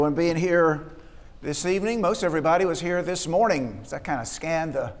When being here this evening, most everybody was here this morning. So I kind of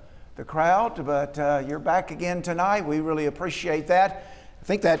scanned the crowd, but you're back again tonight. We really appreciate that. I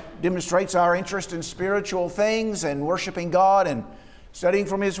think that demonstrates our interest in spiritual things and worshiping God and studying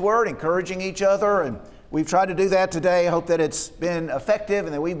from His Word, encouraging each other. And we've tried to do that today. I hope that it's been effective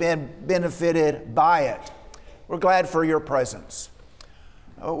and that we've been benefited by it. We're glad for your presence.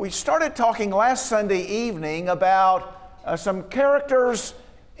 We started talking last Sunday evening about some characters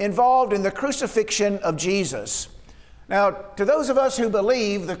involved in the crucifixion of Jesus. Now, to those of us who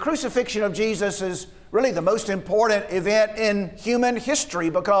believe, the crucifixion of Jesus is really the most important event in human history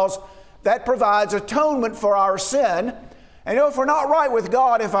because that provides atonement for our sin. And if we're not right with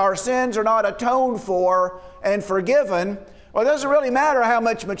God, if our sins are not atoned for and forgiven, well, it doesn't really matter how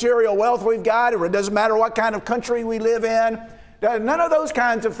much material wealth we've got, or it doesn't matter what kind of country we live in. None of those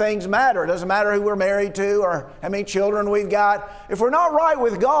kinds of things matter. It doesn't matter who we're married to or how many children we've got. If we're not right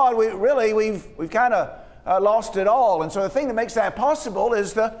with God, we've kind of lost it all. And so the thing that makes that possible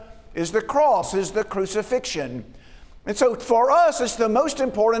is the cross, is the crucifixion. And so for us, it's the most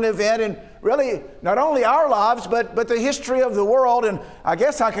important event in really not only our lives, but the history of the world. And I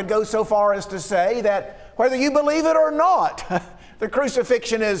guess I could go so far as to say that whether you believe it or not, the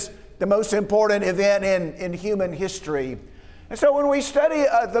crucifixion is the most important event in human history. And so when we study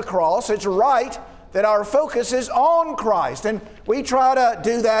the cross, it's right that our focus is on Christ. And we try to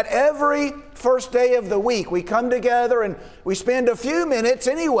do that every first day of the week. We come together and we spend a few minutes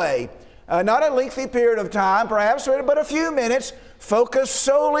anyway, not a lengthy period of time perhaps, but a few minutes focused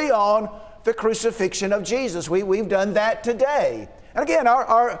solely on the crucifixion of Jesus. We've done that today. And again,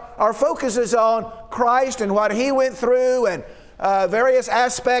 our focus is on Christ and what He went through and various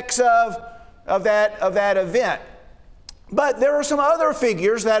aspects of that event. But there are some other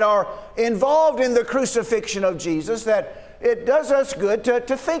figures that are involved in the crucifixion of Jesus that it does us good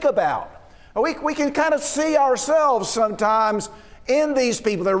to think about. We can kind of see ourselves sometimes in these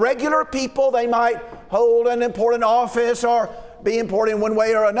people. They're regular people. They might hold an important office or be important in one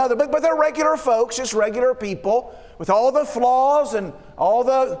way or another. But they're regular folks, just regular people with all the flaws and all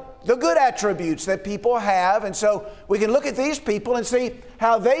the good attributes that people have. And so we can look at these people and see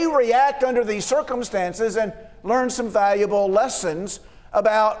how they react under these circumstances and learn some valuable lessons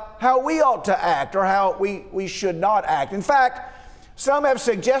about how we ought to act or how we should not act. In fact, some have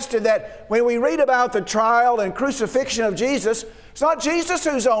suggested that when we read about the trial and crucifixion of Jesus, it's not Jesus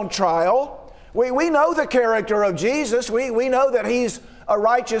who's on trial. We know the character of Jesus. We know that He's a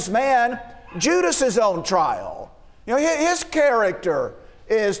righteous man. Judas is on trial. His character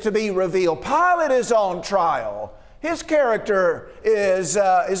is to be revealed. Pilate is on trial. His character is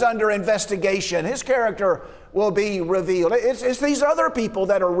under investigation. His character will be revealed. It's these other people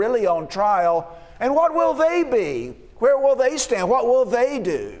that are really on trial. And what will they be? Where will they stand? What will they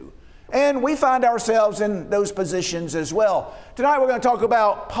do? And we find ourselves in those positions as well. Tonight we're going to talk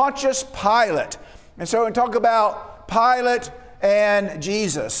about Pontius Pilate. And so we're going to talk about Pilate and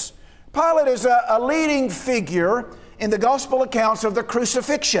Jesus. Pilate is a leading figure in the gospel accounts of the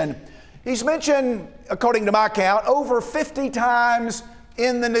crucifixion. He's mentioned, according to my count, over 50 times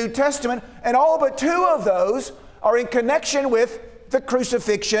in the New Testament, and all but 2 of those are in connection with the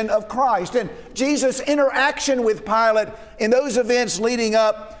crucifixion of Christ and Jesus' interaction with Pilate in those events leading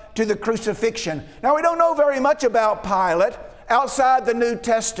up to the crucifixion. Now, we don't know very much about Pilate outside the New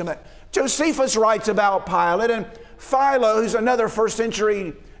Testament. Josephus writes about Pilate, and Philo, who's another first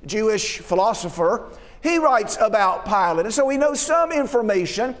century Jewish philosopher, he writes about Pilate. And so we know some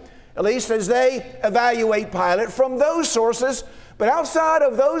information, at least as they evaluate Pilate, from those sources. But outside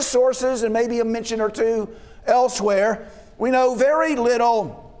of those sources, and maybe a mention or two elsewhere, we know very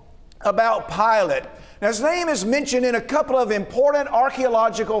little about Pilate. Now, his name is mentioned in a couple of important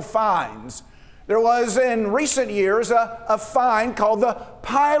archaeological finds. There was, in recent years, a find called the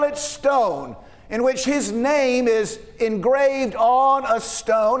Pilate Stone, in which his name is engraved on a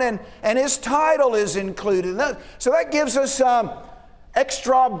stone and his title is included. So that gives us some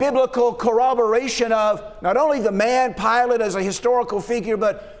extra biblical corroboration of not only the man Pilate as a historical figure,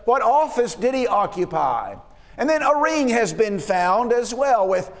 but what office did he occupy. And then a ring has been found as well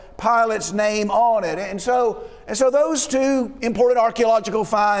with Pilate's name on it. And so those 2 important archaeological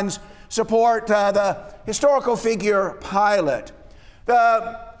finds support the historical figure Pilate.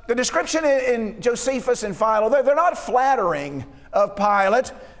 The description in Josephus and Philo, they're not flattering of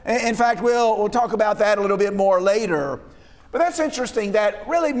Pilate. In fact, we'll talk about that a little bit more later. But that's interesting that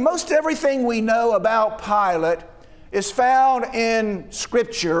really most everything we know about Pilate is found in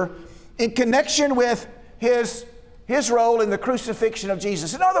Scripture in connection with his role in the crucifixion of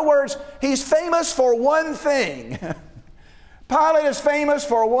Jesus. In other words, he's famous for one thing. Pilate is famous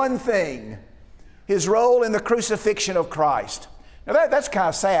for one thing, his role in the crucifixion of Christ. Now that's kind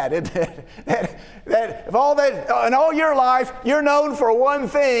of sad, isn't it? that if all that, in all your life, you're known for one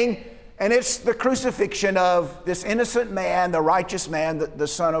thing, and it's the crucifixion of this innocent man, the righteous man, the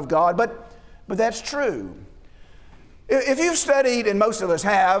Son of God. But that's true. If you've studied, and most of us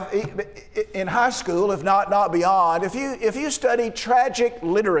have, in high school, if not beyond, if you study tragic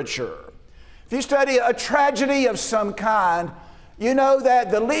literature, if you study a tragedy of some kind, you know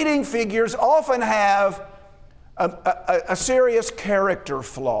that the leading figures often have a serious character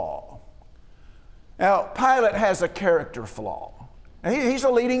flaw. Now, Pilate has a character flaw. Now, he's a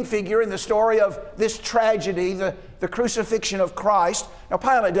leading figure in the story of this tragedy, the crucifixion of Christ. Now,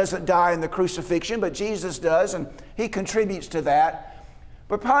 Pilate doesn't die in the crucifixion, but Jesus does, and he contributes to that.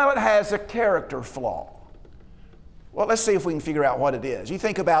 But Pilate has a character flaw. Well, let's see if we can figure out what it is. You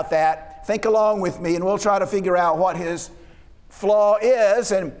think about that. Think along with me, and we'll try to figure out what his flaw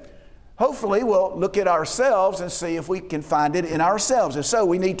is, and hopefully we'll look at ourselves and see if we can find it in ourselves. If so,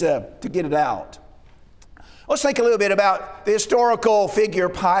 we need to get it out. Let's think a little bit about the historical figure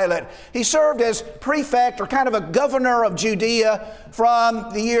Pilate. He served as prefect, or kind of a governor of Judea, from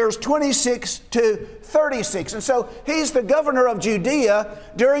the years 26 to 36. And so he's the governor of Judea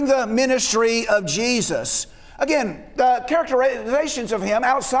during the ministry of Jesus. Again, the characterizations of him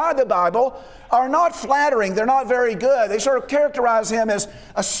outside the Bible are not flattering. They're not very good. They sort of characterize him as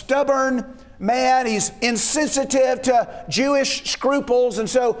a stubborn man. He's insensitive to Jewish scruples. And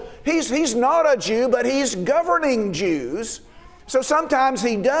so he's not a Jew, but he's governing Jews. So sometimes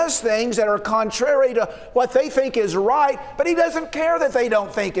he does things that are contrary to what they think is right, but he doesn't care that they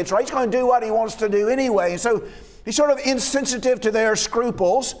don't think it's right. He's going to do what he wants to do anyway. And so he's sort of insensitive to their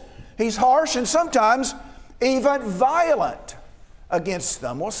scruples. He's harsh and sometimes even violent against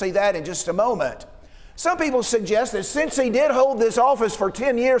them. We'll see that in just a moment. Some people suggest that since he did hold this office for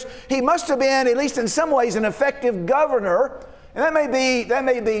 10 years, he must have been, at least in some ways, an effective governor. And that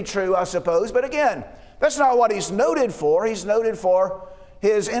may be true, I suppose. But again, that's not what he's noted for. He's noted for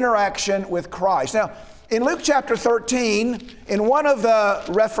his interaction with Christ. Now, in Luke chapter 13, in one of the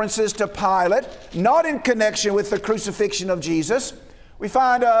references to Pilate, not in connection with the crucifixion of Jesus, we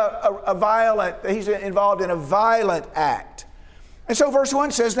find he's involved in a violent act. And so verse 1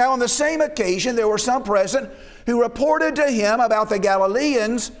 says, "Now on the same occasion there were some present who reported to him about the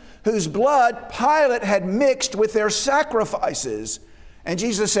Galileans whose blood Pilate had mixed with their sacrifices. And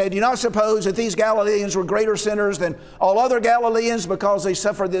Jesus said, 'Do you not suppose that these Galileans were greater sinners than all other Galileans because they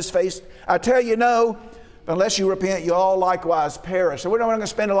suffered this fate? I tell you, no, but unless you repent, you all likewise perish.'" So we're not going to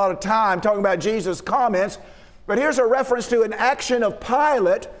spend a lot of time talking about Jesus' comments, but here's a reference to an action of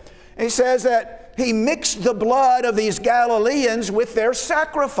Pilate. And he says that he mixed the blood of these Galileans with their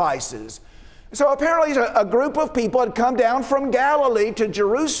sacrifices. So apparently a group of people had come down from Galilee to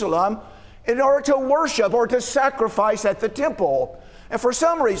Jerusalem in order to worship or to sacrifice at the temple. And for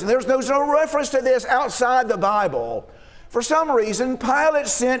some reason, there's no reference to this outside the Bible. For some reason, Pilate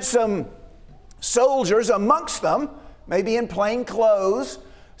sent some soldiers amongst them, maybe in plain clothes,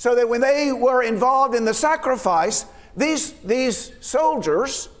 so that when they were involved in the sacrifice, these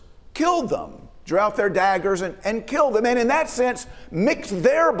soldiers killed them, drew out their daggers and killed them, and in that sense mixed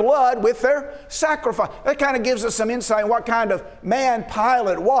their blood with their sacrifice. That kind of gives us some insight on what kind of man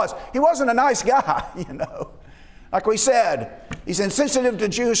Pilate was. He wasn't a nice guy, you know. Like we said, he's insensitive to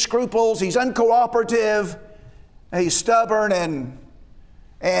Jewish scruples, he's uncooperative, he's stubborn,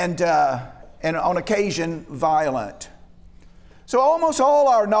 and on occasion violent. So almost all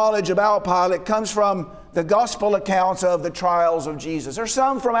our knowledge about Pilate comes from the gospel accounts of the trials of Jesus. There's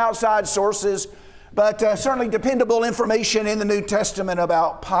some from outside sources, but certainly dependable information in the New Testament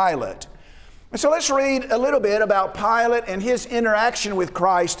about Pilate. And so let's read a little bit about Pilate and his interaction with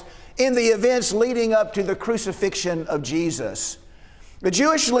Christ in the events leading up to the crucifixion of Jesus. The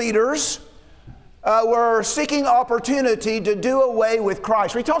Jewish leaders were seeking opportunity to do away with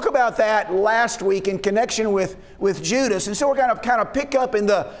Christ. We talked about that last week in connection with Judas, and so we're going to kind of pick up in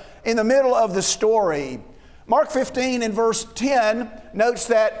the middle of the story. Mark 15 in verse 10 notes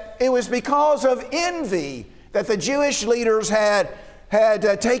that it was because of envy that the Jewish leaders had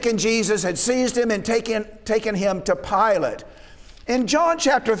taken Jesus, had seized him and taken him to Pilate. In John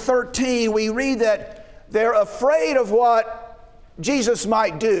chapter 13, we read that they're afraid of what Jesus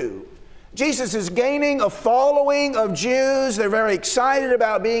might do. Jesus is gaining a following of Jews. They're very excited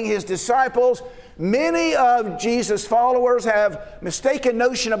about being his disciples. Many of Jesus' followers have mistaken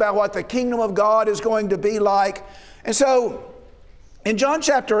notion about what the kingdom of God is going to be like. And so in John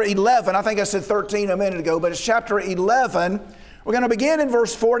chapter 11, I think I said 13 a minute ago, but it's chapter 11. We're going to begin in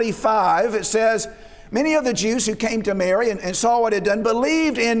verse 45. It says, Many of the Jews who came to Mary and saw what had done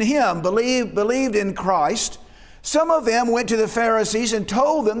believed in him, believed in Christ. Some of them went to the Pharisees and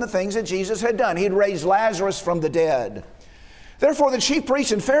told them the things that Jesus had done. He had raised Lazarus from the dead. Therefore the chief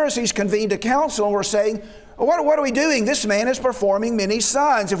priests and Pharisees convened a council and were saying, what are we doing? This man is performing many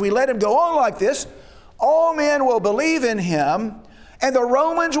signs. If we let him go on like this, all men will believe in him, and the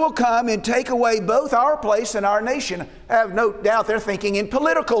Romans will come and take away both our place and our nation. I have no doubt they're thinking in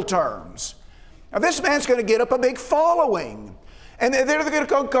political terms. Now this man's going to get up a big following, and they're going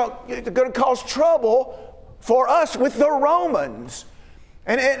to cause trouble for us with the Romans.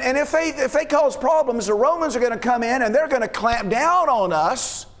 And if they cause problems, the Romans are going to come in and they're going to clamp down on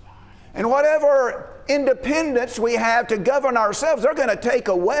us. And whatever independence we have to govern ourselves, they're going to take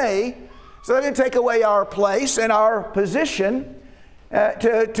away. So they're going to take away our place and our position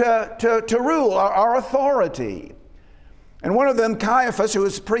to rule, our authority. And one of them, Caiaphas, who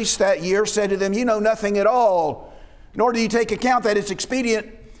was priest that year, said to them, "You know nothing at all, nor do you take account that it's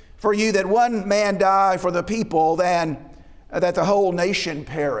expedient for you that one man die for the people than that the whole nation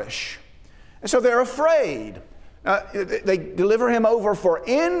perish." And so they're afraid. They deliver him over for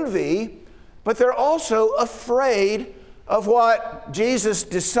envy, but they're also afraid of what Jesus'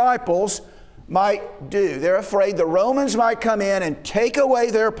 disciples might do. They're afraid the Romans might come in and take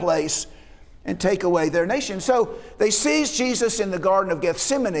away their place and take away their nation. So they seize Jesus in the Garden of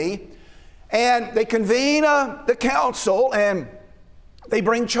Gethsemane, and they convene the council, and they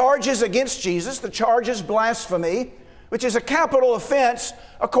bring charges against Jesus. The charge is blasphemy, which is a capital offense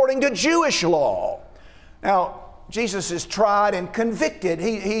according to Jewish law. Now, Jesus is tried and convicted.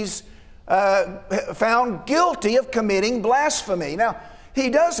 He's found guilty of committing blasphemy. Now, he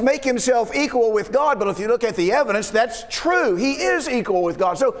does make himself equal with God, but if you look at the evidence, that's true. He is equal with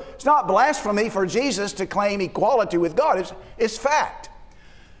God. So it's not blasphemy for Jesus to claim equality with God. It's fact.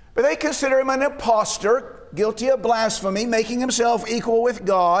 But they consider him an impostor, guilty of blasphemy, making himself equal with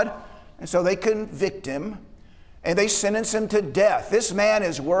God. And so they convict him and they sentence him to death. This man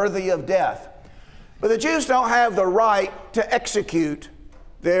is worthy of death. But the Jews don't have the right to execute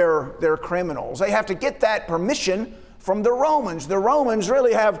their criminals. They have to get that permission from the Romans. The Romans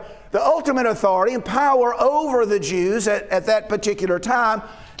really have the ultimate authority and power over the Jews at that particular time.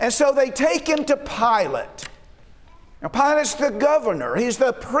 And so they take him to Pilate. Now, Pilate's the governor. He's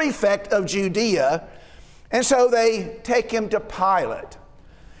the prefect of Judea. And so they take him to Pilate.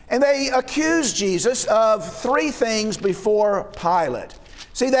 And they accuse Jesus of three things before Pilate.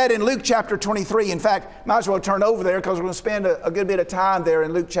 See that in Luke chapter 23. In fact, might as well turn over there because we're going to spend a good bit of time there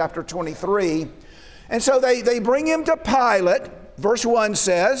in Luke chapter 23. And so they bring him to Pilate, verse 1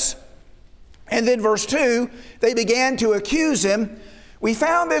 says, and then verse 2, they began to accuse him. "We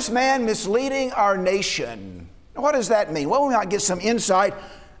found this man misleading our nation." Now, what does that mean? Well, we might get some insight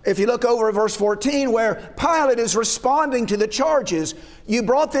if you look over at verse 14 where Pilate is responding to the charges. "You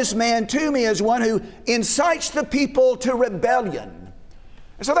brought this man to me as one who incites the people to rebellion."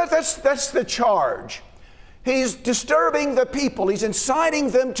 And so that's the charge. He's disturbing the people. He's inciting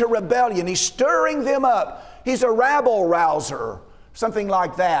them to rebellion. He's stirring them up. He's a rabble rouser, something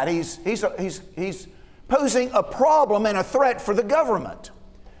like that. He's posing a problem and a threat for the government.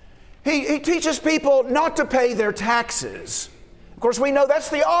 He teaches people not to pay their taxes. Of course, we know that's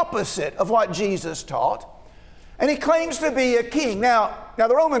the opposite of what Jesus taught. And he claims to be a king. Now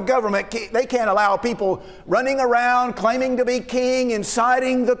the Roman government, they can't allow people running around claiming to be king,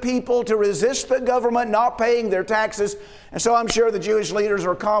 inciting the people to resist the government, not paying their taxes. And so I'm sure the Jewish leaders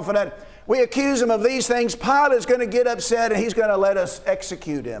are confident. We accuse him of these things. Pilate's going to get upset and he's going to let us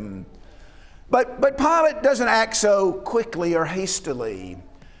execute him. But Pilate doesn't act so quickly or hastily.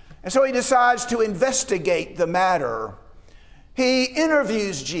 And so he decides to investigate the matter. He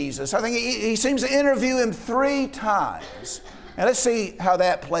interviews Jesus. I think he seems to interview him 3 times. And let's see how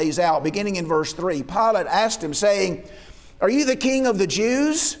that plays out. Beginning in verse 3, Pilate asked him, saying, "Are you the king of the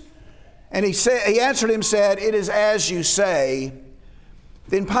Jews?" And he answered him, said, "It is as you say."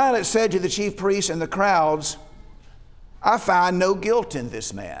 Then Pilate said to the chief priests and the crowds, "I find no guilt in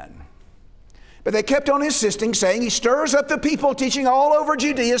this man." But they kept on insisting, saying, "He stirs up the people, teaching all over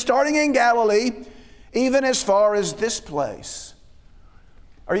Judea, starting in Galilee, even as far as this place."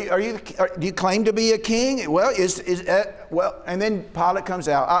 Do you claim to be a king? Well, and then Pilate comes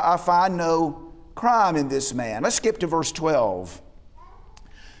out, I find no crime in this man. Let's skip to verse 12.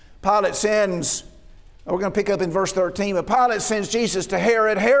 Pilate sends, we're going to pick up in verse 13, but Pilate sends Jesus to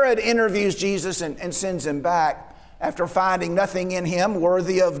Herod. Herod interviews Jesus and sends him back after finding nothing in him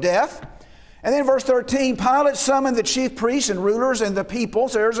worthy of death. And then verse 13, Pilate summoned the chief priests and rulers and the people.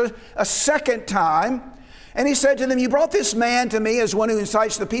 So there's a second time. And he said to them, "You brought this man to me as one who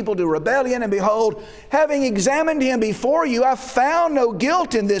incites the people to rebellion, and behold, having examined him before you, I found no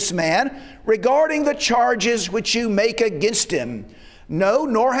guilt in this man regarding the charges which you make against him. No,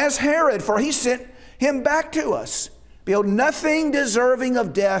 nor has Herod, for he sent him back to us. Behold, nothing deserving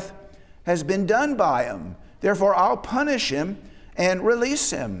of death has been done by him. Therefore I'll punish him and release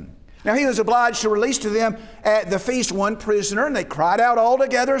him." Now he was obliged to release to them at the feast one prisoner, and they cried out all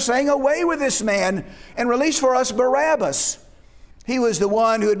together, saying, "Away with this man, and release for us Barabbas." He was the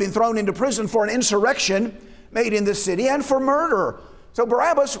one who had been thrown into prison for an insurrection made in the city and for murder. So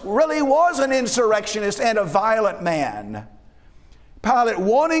Barabbas really was an insurrectionist and a violent man. Pilate,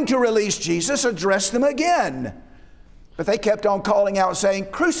 wanting to release Jesus, addressed them again. But they kept on calling out, saying,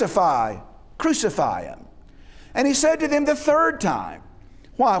 "Crucify, crucify him." And he said to them the third time,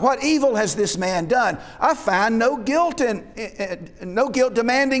 "Why, what evil has this man done? I find no guilt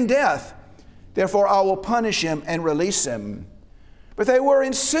demanding death. Therefore I will punish him and release him." But they were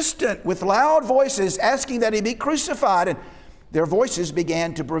insistent with loud voices, asking that he be crucified. And their voices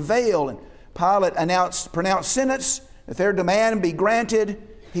began to prevail. And Pilate pronounced sentence that their demand be granted.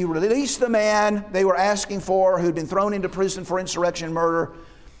 He released the man they were asking for, who'd been thrown into prison for insurrection and murder.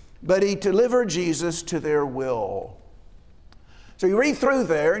 But he delivered Jesus to their will. So you read through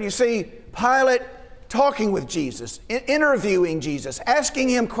there and you see Pilate talking with Jesus, interviewing Jesus, asking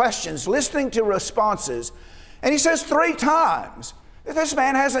him questions, listening to responses. And he says 3 times that this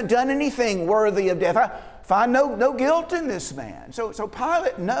man hasn't done anything worthy of death. I find no guilt in this man. So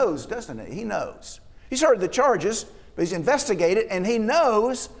Pilate knows, doesn't he? He knows. He's heard the charges, but he's investigated, and he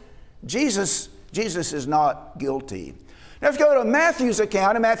knows Jesus is not guilty. Now, if you go to Matthew's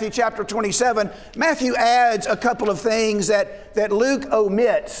account, in Matthew chapter 27, Matthew adds a couple of things that Luke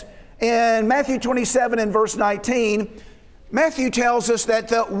omits. In Matthew 27 and verse 19, Matthew tells us that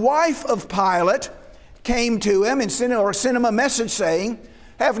the wife of Pilate came to him and sent him a message saying,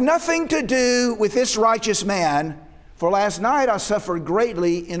 "Have nothing to do with this righteous man, for last night I suffered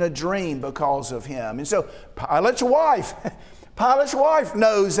greatly in a dream because of him." And so Pilate's wife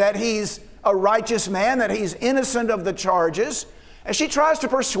knows that he's a righteous man, that he's innocent of the charges, and she tries to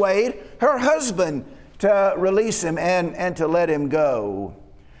persuade her husband to release him and to let him go.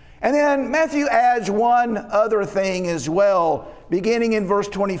 And then Matthew adds one other thing as well, beginning in verse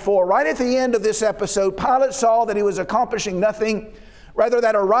 24. Right at the end of this episode, Pilate saw that he was accomplishing nothing, rather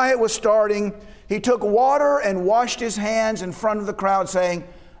that a riot was starting. He took water and washed his hands in front of the crowd, saying,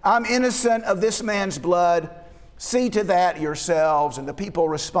 "I'm innocent of this man's blood. See to that yourselves." And the people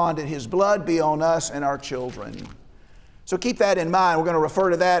responded, "His blood be on us and our children." So keep that in mind. We're going to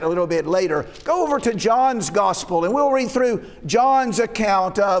refer to that a little bit later. Go over to John's gospel and we'll read through John's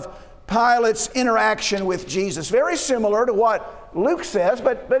account of Pilate's interaction with Jesus. Very similar to what Luke says,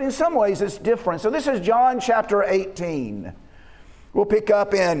 but in some ways it's different. So this is John chapter 18. We'll pick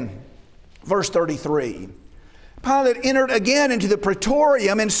up in verse 33. Pilate entered again into the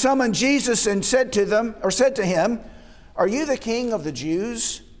praetorium and summoned Jesus and said to him, "Are you the king of the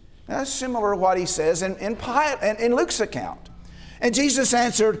Jews?" Now, that's similar to what he says in Luke's account. And Jesus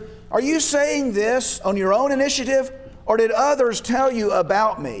answered, "Are you saying this on your own initiative, or did others tell you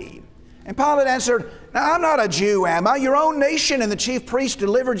about me?" And Pilate answered, "Now, I'm not a Jew, am I? Your own nation and the chief priests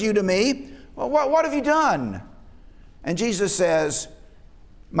delivered you to me. Well, what have you done?" And Jesus says,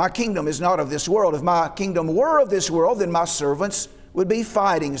 "My kingdom is not of this world. If my kingdom were of this world, then my servants would be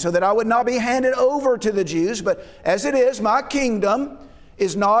fighting, so that I would not be handed over to the Jews. But as it is, my kingdom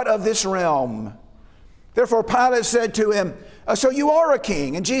is not of this realm." Therefore Pilate said to him, "So you are a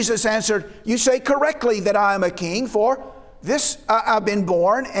king?" And Jesus answered, "You say correctly that I am a king. For this I've been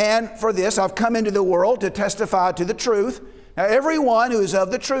born, and for this I've come into the world to testify to the truth. Now everyone who is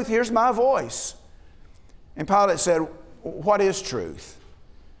of the truth hears my voice." And Pilate said, "What is truth?"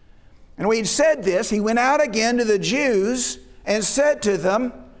 And when he said this, he went out again to the Jews and said to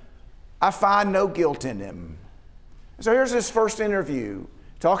them, "I find no guilt in him." So here's his first interview.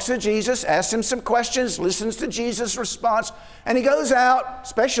 Talks to Jesus, asks him some questions, listens to Jesus' response, and he goes out,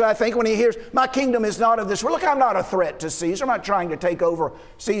 especially I think when he hears, "My kingdom is not of this world." Look, I'm not a threat to Caesar. I'm not trying to take over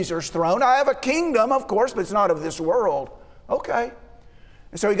Caesar's throne. I have a kingdom, of course, but it's not of this world. Okay.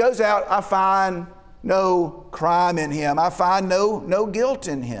 And so he goes out, "I find no crime in him. I find no guilt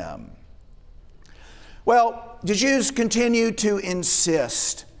in him." Well, the Jews continue to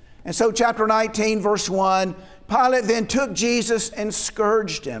insist. And so chapter 19, verse 1, Pilate then took Jesus and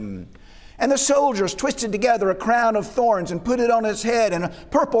scourged him. And the soldiers twisted together a crown of thorns and put it on his head and a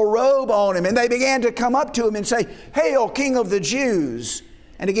purple robe on him. And they began to come up to him and say, "Hail, King of the Jews,"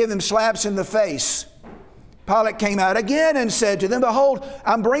 and to give him slaps in the face. Pilate came out again and said to them, "Behold,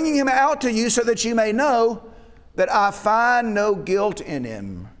 I'm bringing him out to you so that you may know that I find no guilt in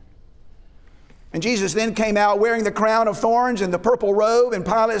him." And Jesus then came out wearing the crown of thorns and the purple robe, and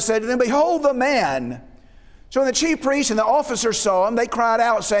Pilate said to them, "Behold the man." So when the chief priests and the officers saw him, they cried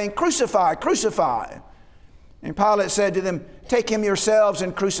out, saying, "Crucify, crucify." And Pilate said to them, "Take him yourselves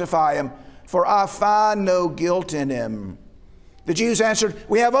and crucify him, for I find no guilt in him." The Jews answered,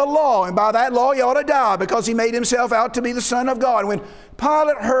 "We have a law, and by that law he ought to die, because he made himself out to be the Son of God." When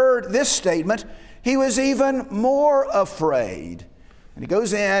Pilate heard this statement, he was even more afraid. And he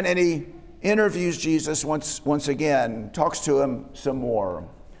goes in and he interviews Jesus once again, talks to him some more.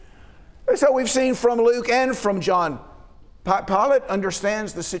 So we've seen from Luke and from John, Pilate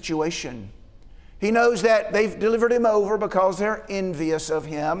understands the situation. He knows that they've delivered him over because they're envious of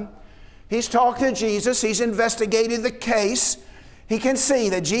him. He's talked to Jesus. He's investigated the case. He can see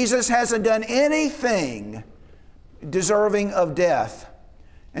that Jesus hasn't done anything deserving of death.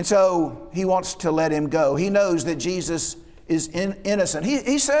 And so he wants to let him go. He knows that Jesus is innocent.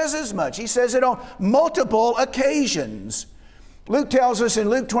 He says as much. He says it on multiple occasions. Luke tells us in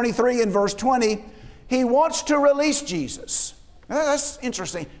Luke 23 and verse 20, he wants to release Jesus. Now, that's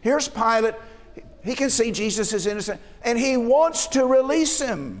interesting. Here's Pilate. He can see Jesus is innocent, and he wants to release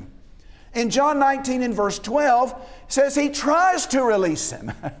him. In John 19 and verse 12, it says he tries to release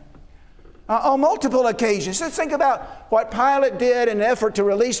him on multiple occasions. Let's think about what Pilate did in an effort to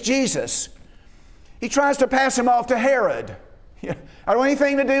release Jesus. He tries to pass him off to Herod. I don't want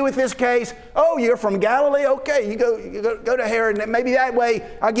anything to do with this case. "Oh, you're from Galilee? Okay, you go to Herod, and maybe that way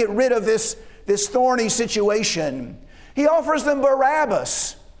I get rid of this thorny situation." He offers them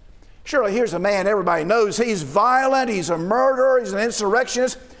Barabbas. Surely here's a man everybody knows. He's violent, he's a murderer, he's an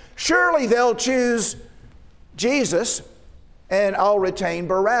insurrectionist. Surely they'll choose Jesus, and I'll retain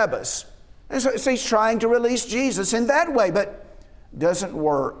Barabbas. And so he's trying to release Jesus in that way, but doesn't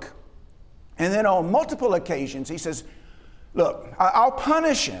work. And then on multiple occasions, he says, "Look, I'll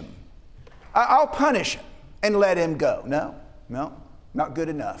punish him. I'll punish him and let him go." No, not good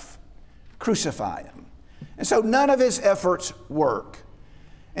enough. Crucify him. And so none of his efforts work.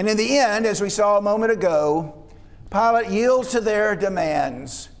 And in the end, as we saw a moment ago, Pilate yields to their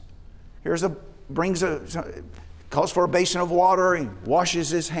demands. Calls for a basin of water. He washes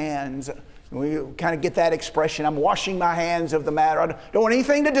his hands. We kind of get that expression, "I'm washing my hands of the matter. I don't want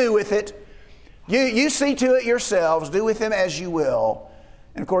anything to do with it. You see to it yourselves. Do with him as you will."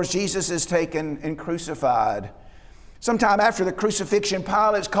 And of course, Jesus is taken and crucified. Sometime after the crucifixion,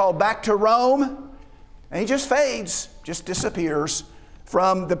 Pilate's called back to Rome, and he just fades, just disappears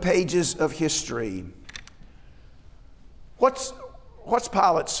from the pages of history. What's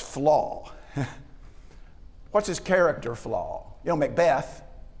Pilate's flaw? What's his character flaw? Macbeth,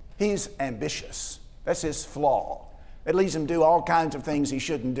 he's ambitious. That's his flaw. It leads him to do all kinds of things he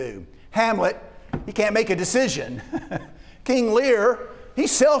shouldn't do. Hamlet, he can't make a decision. King Lear,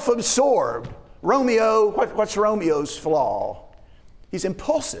 he's self-absorbed. Romeo, what's Romeo's flaw? He's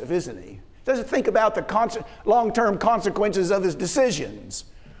impulsive, isn't he? Doesn't think about the long-term consequences of his decisions.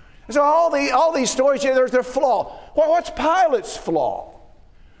 So all these stories, there's their flaw. What's Pilate's flaw?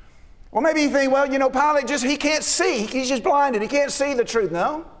 Well, maybe you think, Pilate he can't see. He's just blinded. He can't see the truth.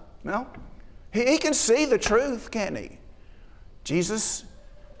 No. He can see the truth, can't he? Jesus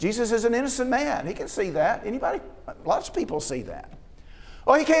is an innocent man. He can see that. Lots of people see that.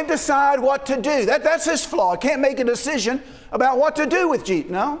 Well, he can't decide what to do. That's his flaw. He can't make a decision about what to do with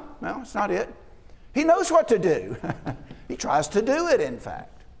Jesus. No, it's not it. He knows what to do. He tries to do it, in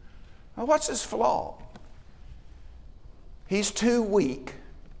fact. Well, what's his flaw? He's too weak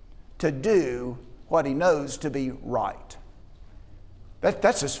to do what he knows to be right.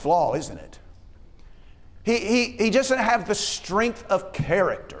 That's his flaw, isn't it? He doesn't have the strength of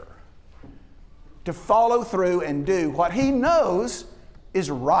character to follow through and do what he knows is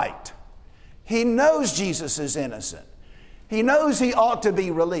right. He knows Jesus is innocent. He knows he ought to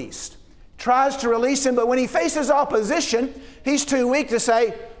be released. Tries to release him, but when he faces opposition, he's too weak to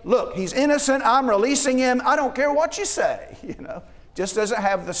say, "Look, he's innocent, I'm releasing him, I don't care what you say." Just doesn't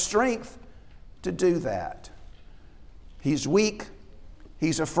have the strength to do that. He's weak,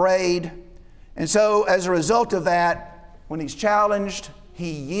 he's afraid, and so as a result of that, when he's challenged, he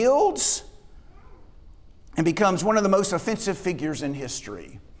yields and becomes one of the most offensive figures in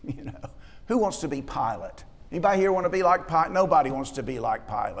history. Who wants to be Pilate? Anybody here want to be like Pilate? Nobody wants to be like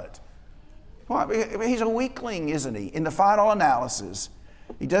Pilate. Well, he's a weakling, isn't he? In the final analysis,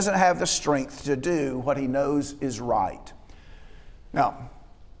 he doesn't have the strength to do what he knows is right. Now,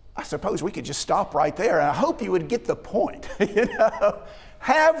 I suppose we could just stop right there, and I hope you would get the point.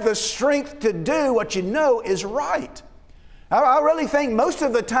 Have the strength to do what you know is right. I really think most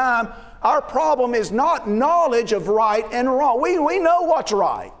of the time Our problem is not knowledge of right and wrong. We know what's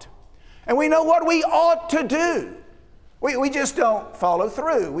right, and we know what we ought to do. We just don't follow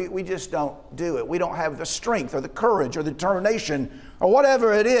through. We just don't do it. We don't have the strength or the courage or the determination or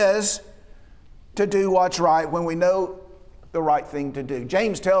whatever it is to do what's right when we know the right thing to do.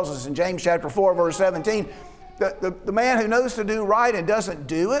 James tells us in James chapter 4, verse 17, that the man who knows to do right and doesn't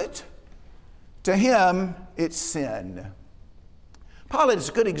do it, to him it's sin. Pilate is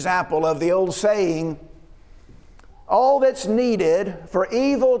a good example of the old saying, all that's needed for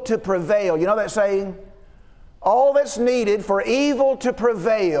evil to prevail. You know that saying? All that's needed for evil to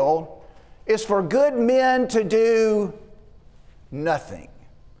prevail is for good men to do nothing.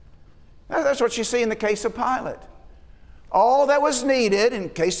 That's what you see in the case of Pilate. All that was needed in the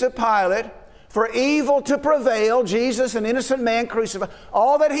case of Pilate for evil to prevail, Jesus, an innocent man crucified,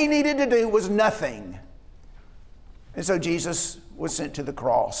 all that he needed to do was nothing. And so Jesus was sent to the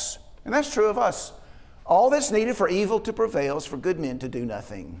cross. And that's true of us. All that's needed for evil to prevail is for good men to do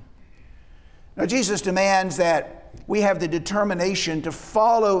nothing. Now, Jesus demands that we have the determination to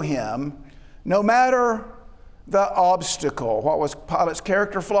follow him no matter the obstacle. What was Pilate's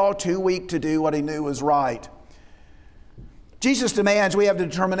character flaw? Too weak to do what he knew was right. Jesus demands we have the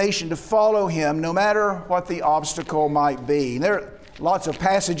determination to follow him no matter what the obstacle might be. There are lots of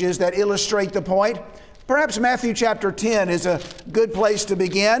passages that illustrate the point. Perhaps Matthew chapter 10 is a good place to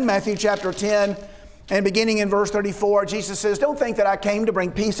begin. Matthew chapter 10, and beginning in verse 34, Jesus says, "Don't think that I came to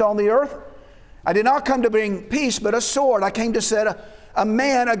bring peace on the earth. I did not come to bring peace, but a sword. I came to set a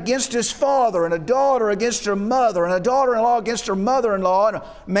man against his father, and a daughter against her mother, and a daughter-in-law against her mother-in-law, and a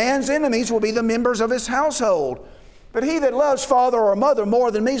man's enemies will be the members of his household. But he that loves father or mother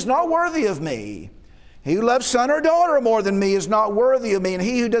more than me is not worthy of me. He who loves son or daughter more than me is not worthy of me. And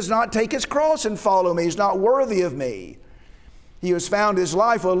he who does not take his cross and follow me is not worthy of me. He who has found his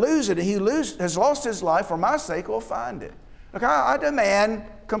life will lose it, and he who has lost his life for my sake will find it." Look, I demand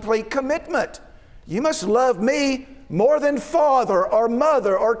complete commitment. You must love me more than father or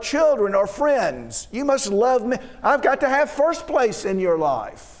mother or children or friends. You must love me. I've got to have first place in your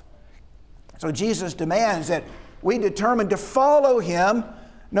life. So Jesus demands that we determine to follow him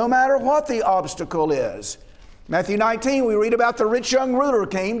no matter what the obstacle is. Matthew 19, we read about the rich young ruler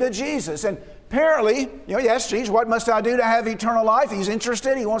came to Jesus. And apparently, he asked Jesus, "What must I do to have eternal life?" He's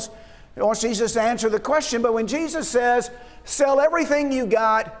interested. He wants Jesus to answer the question. But when Jesus says, "Sell everything you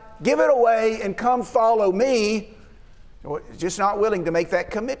got, give it away, and come follow me," he's just not willing to make that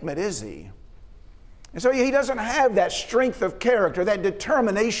commitment, is he? And so he doesn't have that strength of character, that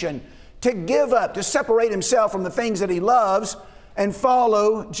determination to give up, to separate himself from the things that he loves and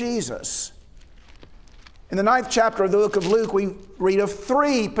follow Jesus. In the 9th chapter of the book of Luke, we read of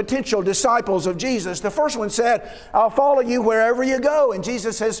 3 potential disciples of Jesus. The first one said, "I'll follow you wherever you go." And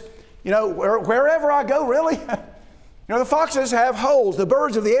Jesus says, wherever I go, really? The foxes have holes, the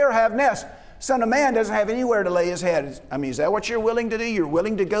birds of the air have nests. Son of Man doesn't have anywhere to lay his head. I mean, is that what you're willing to do? You're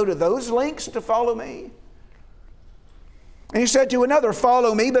willing to go to those lengths to follow me? And he said to another,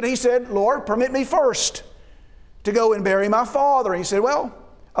 "Follow me." But he said, "Lord, permit me first to go and bury my father." And he said, "Well,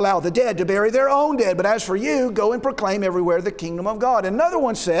 allow the dead to bury their own dead. But as for you, go and proclaim everywhere the kingdom of God." Another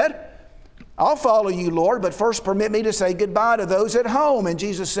one said, "I'll follow you, Lord, but first permit me to say goodbye to those at home." And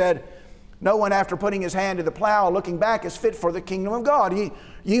Jesus said, "No one after putting his hand to the plow, looking back, is fit for the kingdom of God."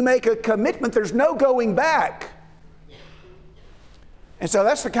 You make a commitment, there's no going back. And so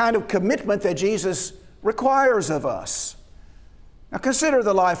that's the kind of commitment that Jesus requires of us. Now consider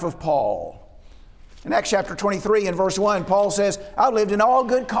the life of Paul. In Acts chapter 23 and verse 1, Paul says, "I've lived in all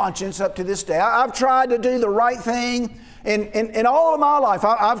good conscience up to this day." I've tried to do the right thing in all of my life.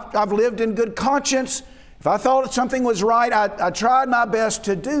 I've lived in good conscience. If I thought something was right, I tried my best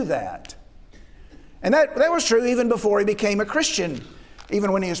to do that. And that was true even before he became a Christian.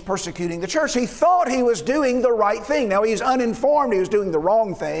 Even when he was persecuting the church, he thought he was doing the right thing. Now he's uninformed, he was doing the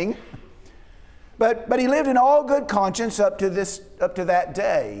wrong thing. But he lived in all good conscience up to that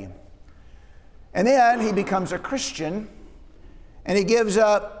day. And then he becomes a Christian, and he gives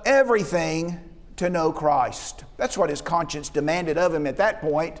up everything to know Christ. That's what his conscience demanded of him at that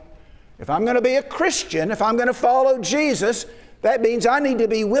point. If I'm going to be a Christian, if I'm going to follow Jesus, that means I need to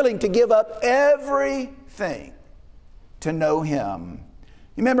be willing to give up everything to know him.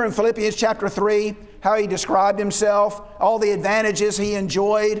 You remember in Philippians chapter 3 how he described himself, all the advantages he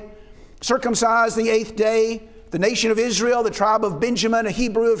enjoyed? Circumcised the 8th day, the nation of Israel, the tribe of Benjamin, a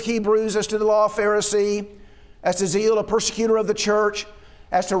Hebrew of Hebrews, as to the law, a Pharisee, as to zeal, a persecutor of the church,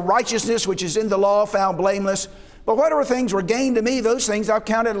 as to righteousness, which is in the law, found blameless. But whatever things were gained to me, those things I've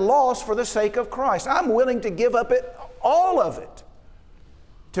counted loss for the sake of Christ. I'm willing to give up all of it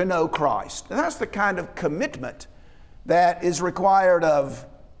to know Christ. And that's the kind of commitment that is required of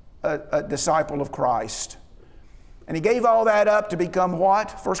a disciple of Christ. And he gave all that up to become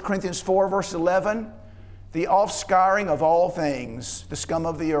what? 1 Corinthians 4, verse 11, the offscouring of all things, the scum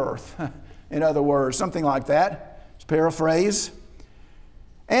of the earth. In other words, something like that. It's paraphrase.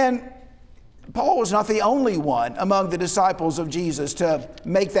 And Paul was not the only one among the disciples of Jesus to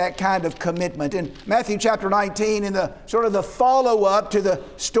make that kind of commitment. In Matthew chapter 19, in the sort of the follow-up to the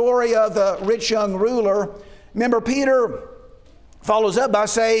story of the rich young ruler, remember Peter follows up by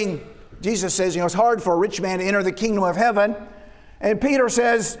saying, Jesus says, it's hard for a rich man to enter the kingdom of heaven. And Peter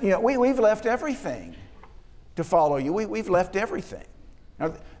says, we've left everything to follow you. We've left everything. Now,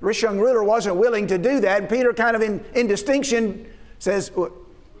 the rich young ruler wasn't willing to do that. And Peter kind of in distinction says,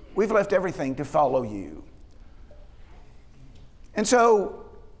 we've left everything to follow you. And so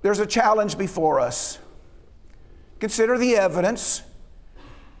there's a challenge before us. Consider the evidence.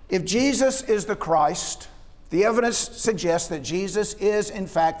 If Jesus is the Christ, the evidence suggests that Jesus is in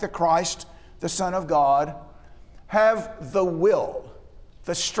fact the Christ, the Son of God. Have the will,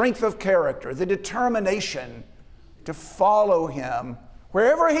 the strength of character, the determination to follow Him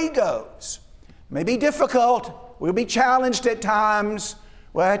wherever He goes. It may be difficult. We'll be challenged at times.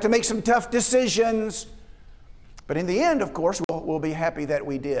 We'll have to make some tough decisions. But in the end, of course, we'll be happy that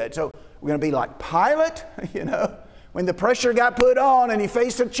we did. So we're going to be like Pilate, When the pressure got put on and he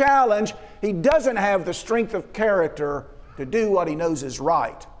faced a challenge, he doesn't have the strength of character to do what he knows is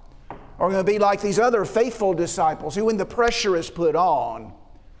right. Or we're going to be like these other faithful disciples who, when the pressure is put on,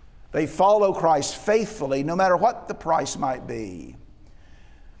 they follow Christ faithfully no matter what the price might be.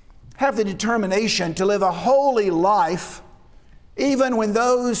 Have the determination to live a holy life even when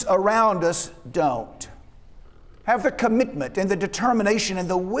those around us don't. Have the commitment and the determination and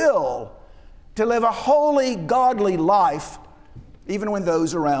the will to live a holy, godly life even when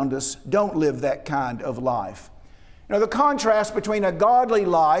those around us don't live that kind of life. The contrast between a godly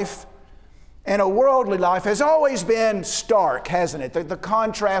life and a worldly life has always been stark, hasn't it? The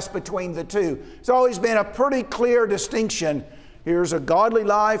contrast between the two. It's always been a pretty clear distinction. Here's a godly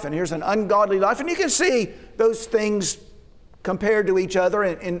life and here's an ungodly life. And you can see those things compared to each other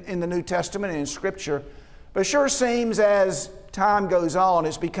in the New Testament and in Scripture. But it sure seems as time goes on,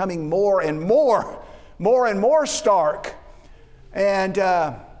 it's becoming more and more stark. And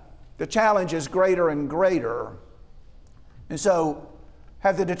the challenge is greater and greater. And so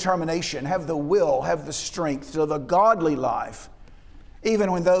have the determination, have the will, have the strength to live a godly life,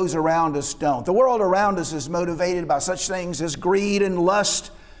 even when those around us don't. The world around us is motivated by such things as greed and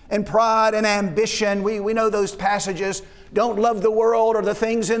lust and pride and ambition. We know those passages. Don't love the world or the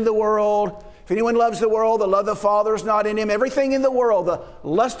things in the world. If anyone loves the world, the love of the Father is not in him. Everything in the world, the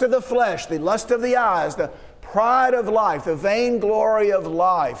lust of the flesh, the lust of the eyes, the pride of life, the vainglory of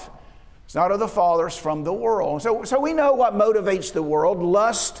life, it's not of the Father, it's from the world. So we know what motivates the world: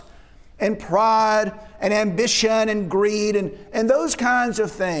 lust and pride and ambition and greed and those kinds of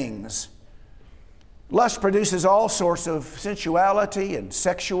things. Lust produces all sorts of sensuality and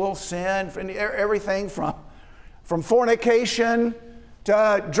sexual sin, everything from fornication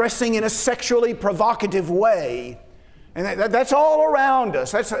to dressing in a sexually provocative way. And that's all around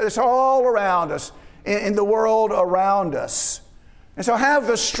us. That's all around us in the world around us. And so have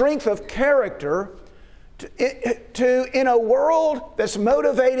the strength of character to in a world that's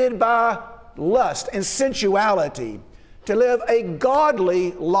motivated by lust and sensuality, to live a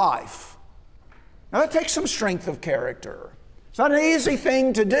godly life. Now that takes some strength of character. It's not an easy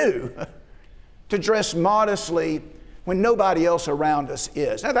thing to do, to dress modestly when nobody else around us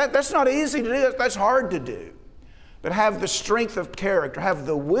is. Now that's not easy to do, that's hard to do. But have the strength of character, have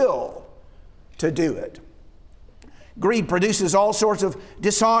the will to do it. Greed produces all sorts of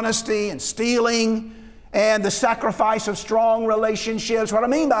dishonesty and stealing and the sacrifice of strong relationships. What I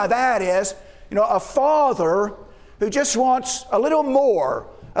mean by that is, a father who just wants a little more,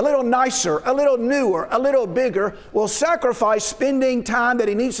 a little nicer, a little newer, a little bigger, will sacrifice spending time that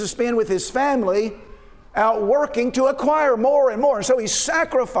he needs to spend with his family out working to acquire more and more. And so he's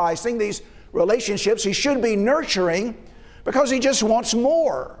sacrificing these relationships he should be nurturing because he just wants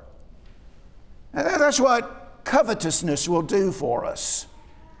more. And that's what covetousness will do for us.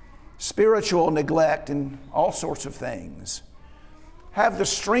 Spiritual neglect and all sorts of things. Have the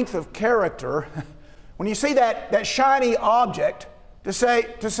strength of character when you see that shiny object to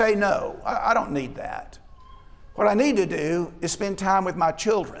say no, I don't need that. What I need to do is spend time with my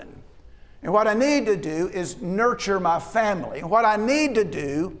children. And what I need to do is nurture my family. And what I need to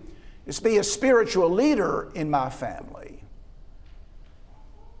do is be a spiritual leader in my family.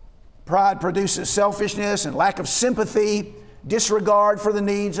 Pride produces selfishness and lack of sympathy disregard for the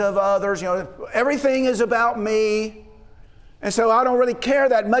needs of others. Everything is about me. And so I don't really care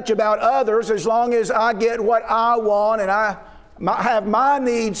that much about others as long as I get what I want and I have my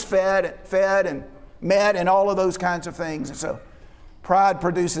needs fed and met and all of those kinds of things. And so pride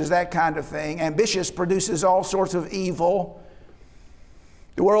produces that kind of thing. Ambitious produces all sorts of evil.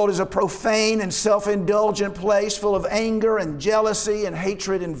 The world is a profane and self-indulgent place full of anger and jealousy and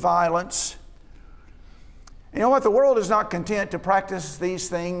hatred and violence. You know what? The world is not content to practice these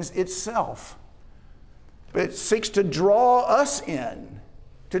things itself, but it seeks to draw us in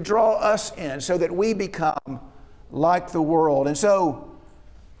so that we become like the world. And so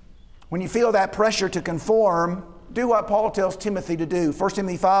when you feel that pressure to conform, do what Paul tells Timothy to do. 1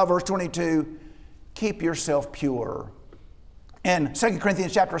 Timothy 5, verse 22, keep yourself pure. And 2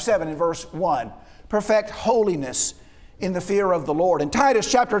 Corinthians chapter 7 and verse 1, perfect holiness in the fear of the Lord. And Titus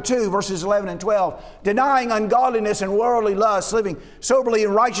chapter 2, verses 11 and 12, denying ungodliness and worldly lusts, living soberly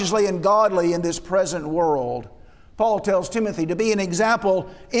and righteously and godly in this present world. Paul tells Timothy to be an example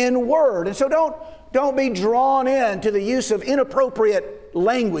in word. And so don't be drawn in to the use of inappropriate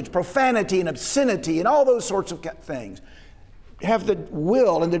language, profanity and obscenity and all those sorts of things. Have the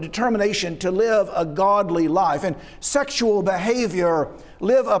will and the determination to live a godly life. And sexual behavior,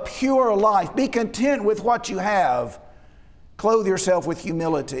 live a pure life. Be content with what you have. Clothe yourself with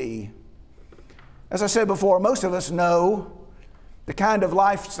humility. As I said before, most of us know the kind of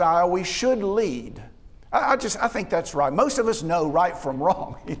lifestyle we should lead. I think that's right. Most of us know right from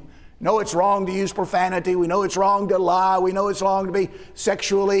wrong. We know it's wrong to use profanity. We know it's wrong to lie. We know it's wrong to be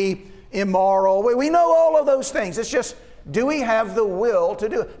sexually immoral. We know all of those things. It's just, do we have the will to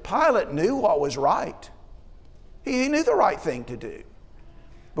do it? Pilate knew what was right. He knew the right thing to do.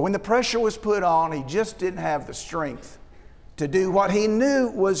 But when the pressure was put on, he just didn't have the strength to do what he knew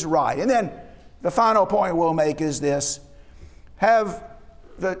was right. And then the final point we'll make is this. Have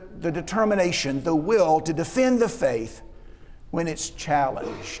the determination, the will to defend the faith when it's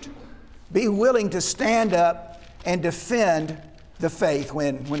challenged. Be willing to stand up and defend the faith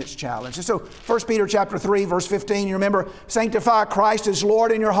when it's challenged. And so 1 Peter chapter 3, verse 15, you remember, sanctify Christ as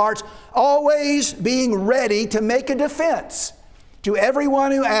Lord in your hearts, always being ready to make a defense to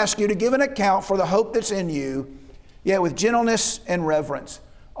everyone who asks you to give an account for the hope that's in you, yet with gentleness and reverence.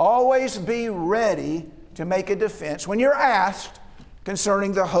 Always be ready to make a defense when you're asked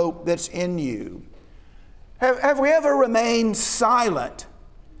concerning the hope that's in you. Have we ever remained silent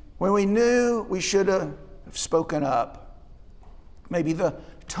when we knew we should have spoken up? Maybe the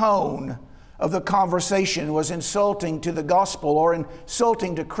tone of the conversation was insulting to the gospel or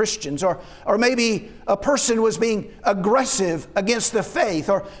insulting to Christians, or maybe a person was being aggressive against the faith,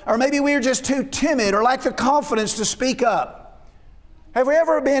 or maybe we were just too timid or lacked the confidence to speak up. Have we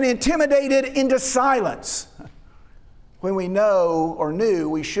ever been intimidated into silence when we know or knew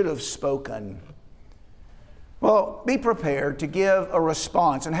we should have spoken? Well, be prepared to give a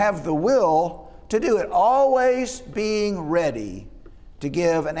response and have the will to do it, always being ready to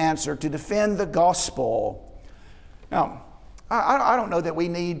give an answer, to defend the gospel. Now, I don't know that we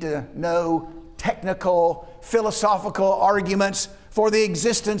need to know technical, philosophical arguments for the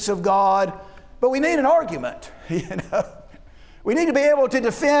existence of God, but we need an argument, We need to be able to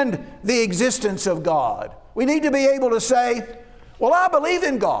defend the existence of God. We need to be able to say, well, I believe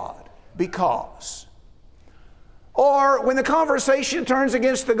in God because. Or when the conversation turns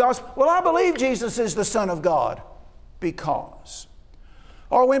against the gospel, well, I believe Jesus is the Son of God because.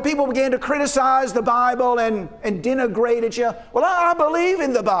 Or when people begin to criticize the Bible and denigrate it, well, I believe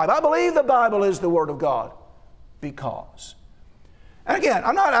in the Bible. I believe the Bible is the Word of God because. And again,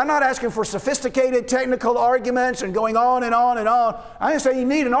 I'm not asking for sophisticated technical arguments and going on and on and on. I'm just saying you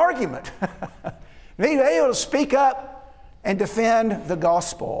need an argument. You need to be able to speak up and defend the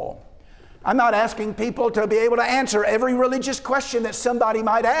gospel. I'm not asking people to be able to answer every religious question that somebody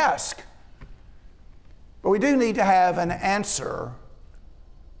might ask. But we do need to have an answer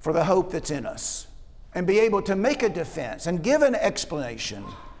for the hope that's in us and be able to make a defense and give an explanation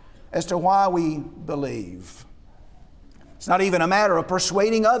as to why we believe. It's not even a matter of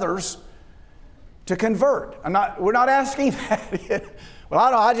persuading others to convert. We're not asking that. Well,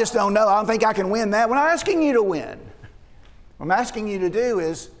 I just don't know. I don't think I can win that. We're not asking you to win. What I'm asking you to do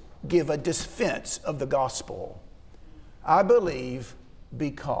is give a defense of the gospel. I believe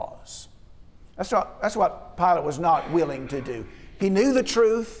because. That's what Pilate was not willing to do. He knew the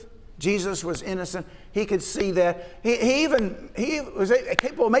truth. Jesus was innocent. He could see that. He was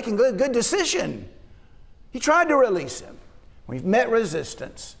capable of making a good decision. He tried to release him. When he met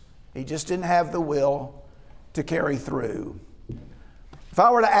resistance, he just didn't have the will to carry through. If I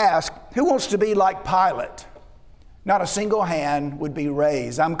were to ask, who wants to be like Pilate? Not a single hand would be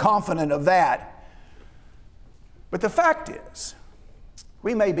raised. I'm confident of that. But the fact is,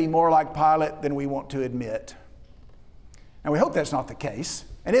 we may be more like Pilate than we want to admit. And we hope that's not the case.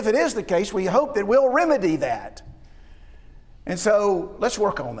 And if it is the case, we hope that we'll remedy that. And so let's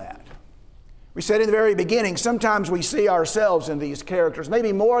work on that. We said in the very beginning, sometimes we see ourselves in these characters,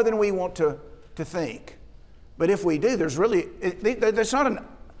 maybe more than we want to think. But if we do, there's not an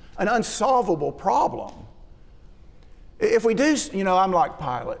unsolvable problem. If we do, I'm like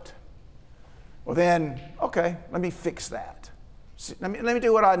Pilate, well then, okay, let me fix that. Let me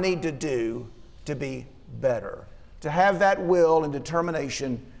do what I need to do to be better, to have that will and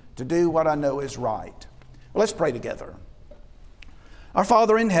determination to do what I know is right. Well, let's pray together. Our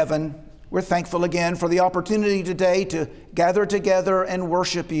Father in heaven, we're thankful again for the opportunity today to gather together and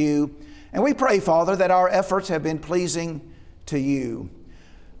worship you. And we pray, Father, that our efforts have been pleasing to you.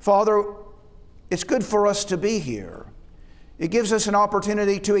 Father, it's good for us to be here. It gives us an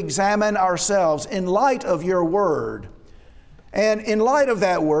opportunity to examine ourselves in light of your word. And in light of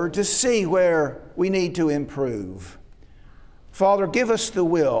that word, to see where we need to improve. Father, give us the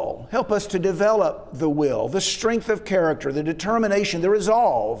will. Help us to develop the will, the strength of character, the determination, the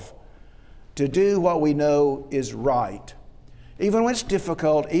resolve to do what we know is right. Even when it's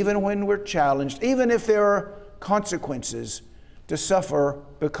difficult, even when we're challenged, even if there are consequences to suffer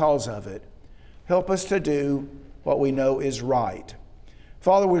because of it. Help us to do what we know is right.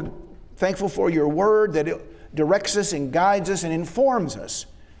 Father, we're thankful for your word that it directs us and guides us and informs us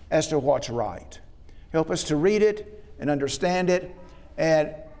as to what's right. Help us to read it and understand it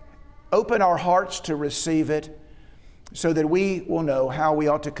and open our hearts to receive it so that we will know how we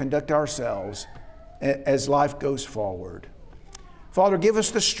ought to conduct ourselves as life goes forward. Father, give us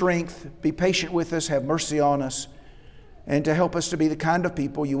the strength, be patient with us, have mercy on us, and to help us to be the kind of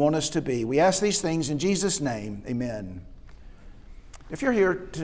people you want us to be. We ask these things in Jesus' name, amen. If you're here